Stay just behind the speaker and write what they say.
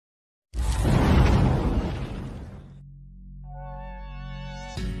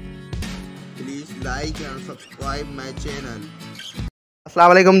like and subscribe my channel। अस्सलाम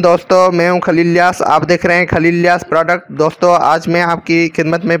वालेकुम दोस्तों, मैं हूं खलील इलियास। आप देख रहे हैं खलील इलियास प्रोडक्ट। दोस्तों आज मैं आपकी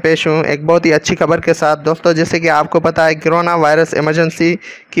खिदमत में पेश हूं एक बहुत ही अच्छी खबर के साथ। दोस्तों जैसे कि आपको पता है, कोरोना वायरस इमरजेंसी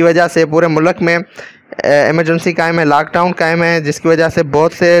की वजह से पूरे मुल्क में इमरजेंसी कायम है, लॉकडाउन कायम है, जिसकी वजह से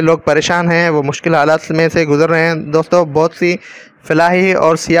बहुत से लोग परेशान हैं, वो मुश्किल हालात में से गुजर रहे हैं। दोस्तों बहुत सी फलाही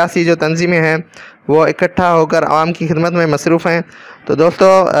और सियासी जो तंजीमें हैं वो इकट्ठा होकर आवाम की खिदमत में मसरूफ़ हैं। तो दोस्तों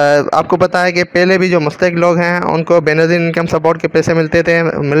आपको पता है कि पहले भी जो मुस्तहिक लोग हैं उनको बेनज़ीर इनकम सपोर्ट के पैसे मिलते थे,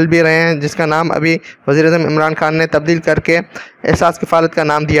 मिल भी रहे हैं, जिसका नाम अभी वज़ीर-ए-आज़म इमरान खान ने तब्दील करके एहसास किफ़ालत का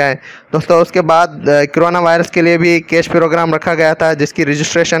नाम दिया है। दोस्तों उसके बाद कोरोना वायरस के लिए भी कैश प्रोग्राम रखा गया था, जिसकी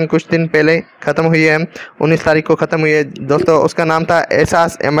रजिस्ट्रेशन कुछ दिन पहले ख़त्म हुई है, 19 तारीख को ख़त्म हुई है। दोस्तों उसका नाम था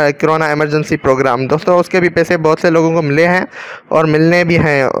एहसास कोरोना एमरजेंसी प्रोग्राम। दोस्तों उसके भी पैसे बहुत से लोगों को मिले हैं और मिलने भी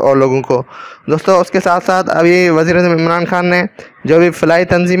हैं और लोगों को। दोस्तों उसके साथ साथ अभी वज़ीर-ए-आज़म इमरान खान ने जो भी फ़िलाई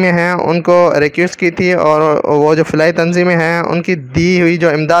तंजीमें हैं उनको रिक्वेस्ट की थी, और वो जो फ़िलाई तंजीमें हैं उनकी दी हुई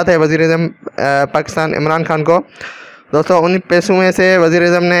जो इमदाद है वज़ीर-ए-आज़म पाकिस्तान इमरान खान को, दोस्तों उन पैसों में से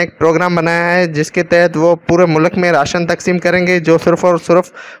वज़ीर-ए-आज़म ने एक प्रोग्राम बनाया है जिसके तहत वो पूरे मुल्क में राशन तकसीम करेंगे, जो सिर्फ़ और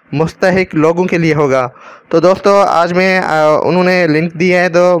सिर्फ मुस्तहिक लोगों के लिए होगा। तो दोस्तों आज मैं उन्होंने लिंक दी है,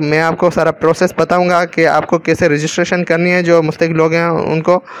 तो मैं आपको सारा प्रोसेस बताऊंगा कि आपको कैसे रजिस्ट्रेशन करनी है जो मुस्तहिक लोग हैं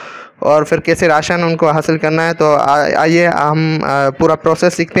उनको, और फिर कैसे राशन उनको हासिल करना है। तो आइए हम पूरा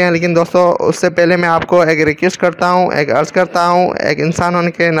प्रोसेस सीखते हैं। लेकिन दोस्तों उससे पहले मैं आपको एक रिक्वेस्ट करता हूँ, एक अर्ज़ करता हूँ, एक इंसान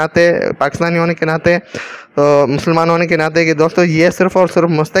होने के नाते, पाकिस्तानी होने के नाते, तो मुसलमान होने के नाते, कि दोस्तों ये सिर्फ़ और सिर्फ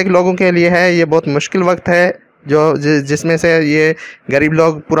मुस्तहिक लोगों के लिए है। ये बहुत मुश्किल वक्त है जिसमें से ये गरीब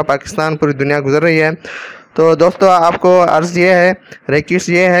लोग, पूरा पाकिस्तान, पूरी दुनिया गुजर रही है। तो दोस्तों आपको अर्ज़ ये है, रिक्वेस्ट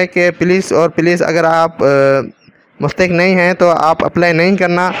ये है कि प्लीज़ अगर आप मुस्तहिक नहीं हैं तो आप अप्लाई नहीं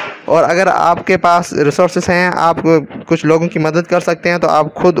करना, और अगर आपके पास रिसोर्सेस हैं, आप कुछ लोगों की मदद कर सकते हैं, तो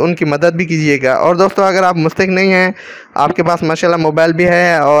आप खुद उनकी मदद भी कीजिएगा। और दोस्तों अगर आप मुस्तहिक नहीं हैं, आपके पास माशाल्लाह मोबाइल भी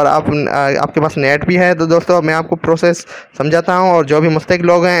है और आपके पास नेट भी है, तो दोस्तों मैं आपको प्रोसेस समझाता हूं। और जो भी मुस्तहिक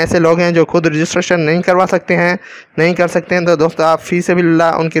लोग हैं, ऐसे लोग हैं जो खुद रजिस्ट्रेशन नहीं करवा सकते हैं, नहीं कर सकते हैं, तो दोस्तों आप फ़ी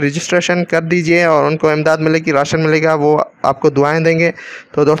सबिलिल्लाह उनकी रजिस्ट्रेशन कर दीजिए और उनको इमदाद मिलेगी, राशन मिलेगा, वो आपको दुआएँ देंगे।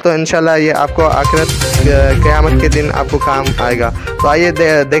 तो दोस्तों इंशाल्लाह ये आपको आखिरत क़यामत के दिन आपको काम आएगा। तो आइए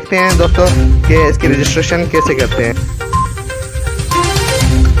देखते हैं दोस्तों कि इसकी रजिस्ट्रेशन कैसे करते हैं।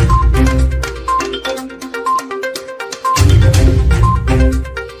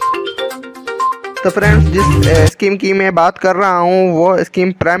 तो फ्रेंड्स जिस स्कीम की मैं बात कर रहा हूँ वो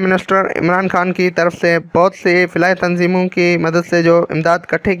scheme prime minister Imran Khan की तरफ से बहुत से फ़िलाई तंजीमों की मदद से जो इमदाद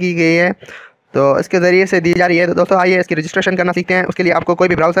इकट्ठे की गई है, तो इसके ज़रिए से दी जा रही है। तो दोस्तों आइए इसकी रजिस्ट्रेशन करना सीखते हैं। उसके लिए आपको कोई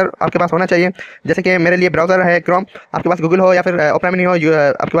भी ब्राउज़र आपके पास होना चाहिए। जैसे कि मेरे लिए ब्राउज़र है क्रोम, आपके पास गूगल हो या फिर ओपेरा मिनी हो,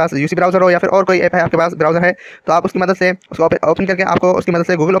 आपके पास यूसी ब्राउज़र हो या फिर और कोई ऐप है आपके पास ब्राउज़र है, तो आप उसकी मदद से उसको ओपन करके आपको उसकी मदद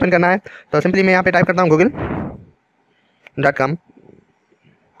से गूगल ओपन करना है। तो सिंपली मैं यहाँ पे टाइप करता हूँ google.com।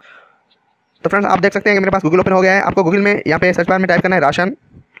 तो फ्रेंड्स आप देख सकते हैं कि मेरे पास गूगल ओपन हो गया है। आपको गूगल में यहाँ पे सर्च बार में टाइप करना है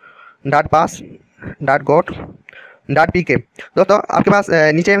rashan.pass.gov.pk। दोस्तों आपके पास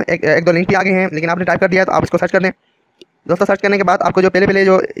नीचे एक दो लिंक भी आ गए हैं, लेकिन आपने टाइप कर दिया तो आप इसको सर्च कर दें। दोस्तों सर्च करने के बाद आपको जो पहले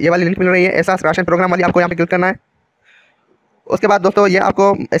जो ये वाली लिंक मिल रही है, एहसास राशन प्रोग्राम वाली, आपको यहाँ पे क्लिक करना है। उसके बाद दोस्तों ये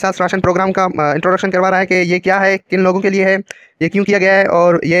आपको एहसास राशन प्रोग्राम का इंट्रोडक्शन करवा रहा है कि ये क्या है, किन लोगों के लिए है, ये क्यों किया गया है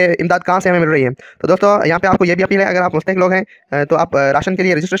और ये इमदाद कहाँ से हमें मिल रही है। तो दोस्तों यहाँ पे आपको ये भी अपील है, अगर आप मुस्तहिक लोग हैं तो आप राशन के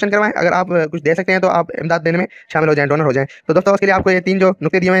लिए रजिस्ट्रेशन करवाएं। अगर आप कुछ दे सकते हैं तो आप इमदाद देने में शामिल हो जाएं, डोनर हो जाएं। तो दोस्तों उसके लिए आपको ये 3 जो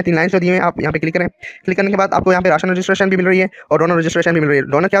नुकते दिए हुए हैं, 3 लाइन्स जो दिए हुए हैं, आप यहाँ पे क्लिक करें। क्लिक करने के बाद आपको यहाँ पे राशन रजिस्ट्रेशन भी मिल रही है और डोनर रजिस्ट्रेशन भी मिल रही है।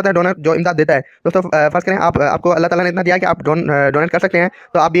 डोनर क्या होता है? डोनर जो इमदाद देता है। दोस्तों फर्स्ट करें, आपको अल्लाह ताला ने इतना दिया कि आप डोनेट कर सकते हैं,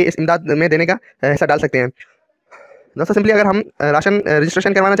 तो आप भी इस इमदाद में देने का हिस्सा डाल सकते हैं। दोस्तों सिंपली अगर हम राशन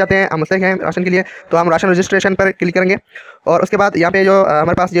रजिस्ट्रेशन करवाना चाहते हैं, हम मुस्तहिक हैं राशन के लिए, तो हम राशन रजिस्ट्रेशन पर क्लिक करेंगे। और उसके बाद यहाँ पे जो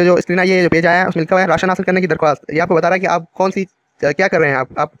हमारे पास ये जो स्क्रीन आई है, ये जो पेज आया है, उसमें लिखा हुआ है राशन हासिल करने की दरख्वास्त। ये आपको बता रहा है कि आप कौन सी क्या कर रहे हैं,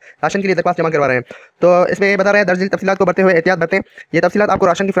 आप राशन के लिए दरख्वास्त जमा करवा रहे हैं। तो इसमें ये बता रहा है, दर्ज तफसीलात को बढ़ते हुए एहतियात बरतें। ये तफसीलात आपको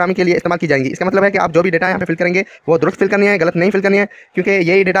राशन की फराहमी के लिए इस्तेमाल की जाएंगी। इसका मतलब है कि आप जो भी डेटा यहाँ पे फिल करेंगे वो दुरुस्त फिल करनी है, गलत नहीं फिल करनी है, क्योंकि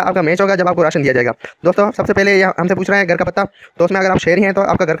यही डेटा आपका मैच होगा जब आपको राशन दिया जाएगा। दोस्तों सबसे पहले ये हमसे पूछ रहे हैं घर का पता, तो उसमें अगर आप शहरी हैं तो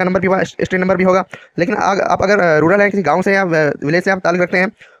आपका घर का नंबर भी होगा, स्ट्रीट नंबर भी होगा। लेकिन आप अगर रूरल है, किसी गाँव से या विलेज से आप ताल्लुक़ रखते हैं,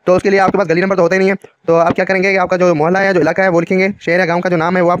 तो उसके लिए आपके पास गली नंबर तो होता ही नहीं है। तो आप क्या करेंगे कि आपका जो मोहल्ला है, जो इलाका है, वो लिखेंगे। शहर या गाँव का जो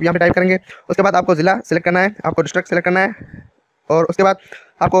नाम है वो आप यहाँ पे टाइप करेंगे। उसके बाद आपको ज़िला सेलेक्ट करना है, आपको डिस्ट्रिक्ट सेलेक्ट करना है, और उसके बाद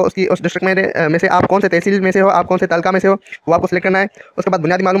आपको उस डिस्ट्रिक्ट में से आप कौन से तहसील में से हो, आप कौन से तालुका में से हो, वो आपको सिलेक्ट करना है। उसके बाद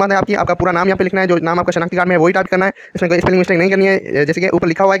बुनियादी मालूमात है आपका पूरा नाम यहाँ पे लिखना है, जो नाम आपका शनाख्ती कार्ड में है वही टाइप करना है। इसमें कोई स्पेलिंग मिस्टेक नहीं करनी है, जैसे कि ऊपर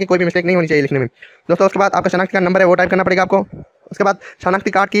लिखा हुआ है कि कोई भी मिस्टेक नहीं होनी चाहिए लिखने में। दोस्तों उसके बाद आपका शनाख्ती कार्ड नंबर है वो टाइप करना पड़ेगा आपको। उसके बाद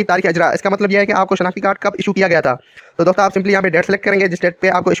शनाख्ती कार्ड की तारीख अजरा, इसका मतलब यह है कि आपको शनाख्ती कार्ड कब इशू किया गया था। तो दोस्तों आप सिंपली यहाँ पे डेट सेलेक्ट करेंगे, जिस डेट पे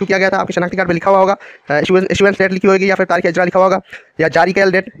आपको इशू किया गया था आपके शनाख्ती कार्ड पे लिखा हुआ होगा, इशुएंस डेट लिखी होगी या फिर तारीख अजरा लिखा होगा या जारी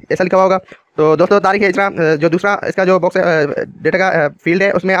कैल डेट ऐसा लिखा होगा। तो दोस्तों तारीख है इतना, जो दूसरा इसका जो बॉक्स डेटा का फील्ड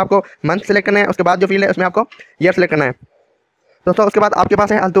है उसमें आपको मंथ सेलेक्ट करना है। उसके बाद जो फील्ड है उसमें आपको ईयर सेलेक्ट करना है दोस्तों। उसके बाद आपके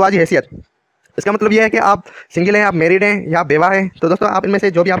पास है अल्तवाजी हैसियत। इसका मतलब ये है कि आप सिंगल हैं, आप मैरिड हैं या बेवा हैं। तो दोस्तों आप इनमें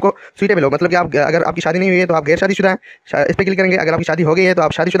से जो भी आपको सूटेबल हो, मतलब कि आप अगर आपकी शादी नहीं हुई है तो आप गैर शादीशुदा हैं, इस पर क्लिक करेंगे। अगर आपकी शादी हो गई है तो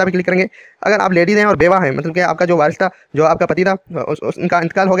आप शादीशुदा पे क्लिक करेंगे। अगर आप लेडीज़ हैं और बेवा हैं, मतलब कि आपका जो वारिस था, जो आपका पति था, उनका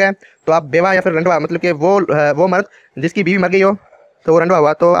इंतकाल हो गया है, तो आप बेवा या फिर रंडवा, मतलब कि वो मर्द जिसकी बीवी मर गई हो तो वो रंडवा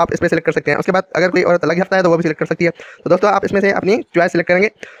हुआ, तो आप इसमें सेलेक्ट कर सकते हैं। उसके बाद अगर कोई औरत अलग हफ्ता है तो वो भी सिलेक्ट कर सकती है। तो दोस्तों आप इसमें से अपनी चॉइस सेलेक्ट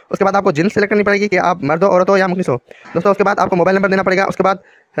करेंगे। उसके बाद आपको जिन्स सेलेक्ट करनी पड़ेगी कि आप मर्द हो, औरत हो या मुखलिस हो। दोस्तों उसके बाद आपको मोबाइल नंबर देना पड़ेगा। उसके बाद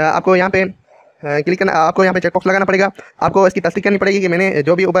आपको यहाँ पे क्लिक करना, आपको यहाँ पे चेकबॉक्स लगाना पड़ेगा। आपको इसकी तस्दीक करनी पड़ेगी कि मैंने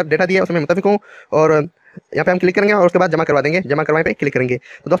जो भी ऊपर डेटा दिया उसमें मुतफिक हूँ, और यहाँ पे हम क्लिक करेंगे और उसके बाद जमा करवा देंगे। जमा करवाने पे क्लिक करेंगे।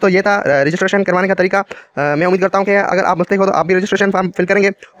 तो दोस्तों ये था रजिस्ट्रेशन करवाने का तरीका। मैं उम्मीद करता हूँ कि अगर आप मुस्तहिक हो तो आप भी रजिस्ट्रेशन फॉर्म फिल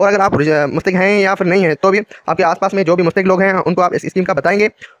करेंगे, और अगर आप मुस्तहिक हैं या फिर नहीं है तो भी आपके आसपास में जो भी मुस्तहिक लोग हैं उनको आप इस स्कीम का बताएंगे।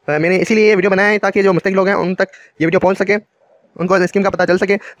 मैंने इसीलिए ये वीडियो बनाया है ताकि जो मुस्तहिक लोग हैं उन तक ये वीडियो पहुँच सके, उनको इस स्कीम का पता चल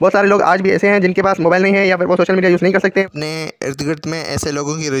सके। बहुत सारे लोग आज भी ऐसे हैं जिनके पास मोबाइल नहीं है या फिर वो सोशल मीडिया यूज़ नहीं कर सकते। अपने इर्द गिर्द में ऐसे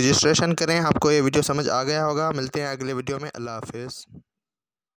लोगों की रजिस्ट्रेशन करें। आपको ये वीडियो समझ आ गया होगा। मिलते हैं अगले वीडियो में। अल्लाह हाफिज़।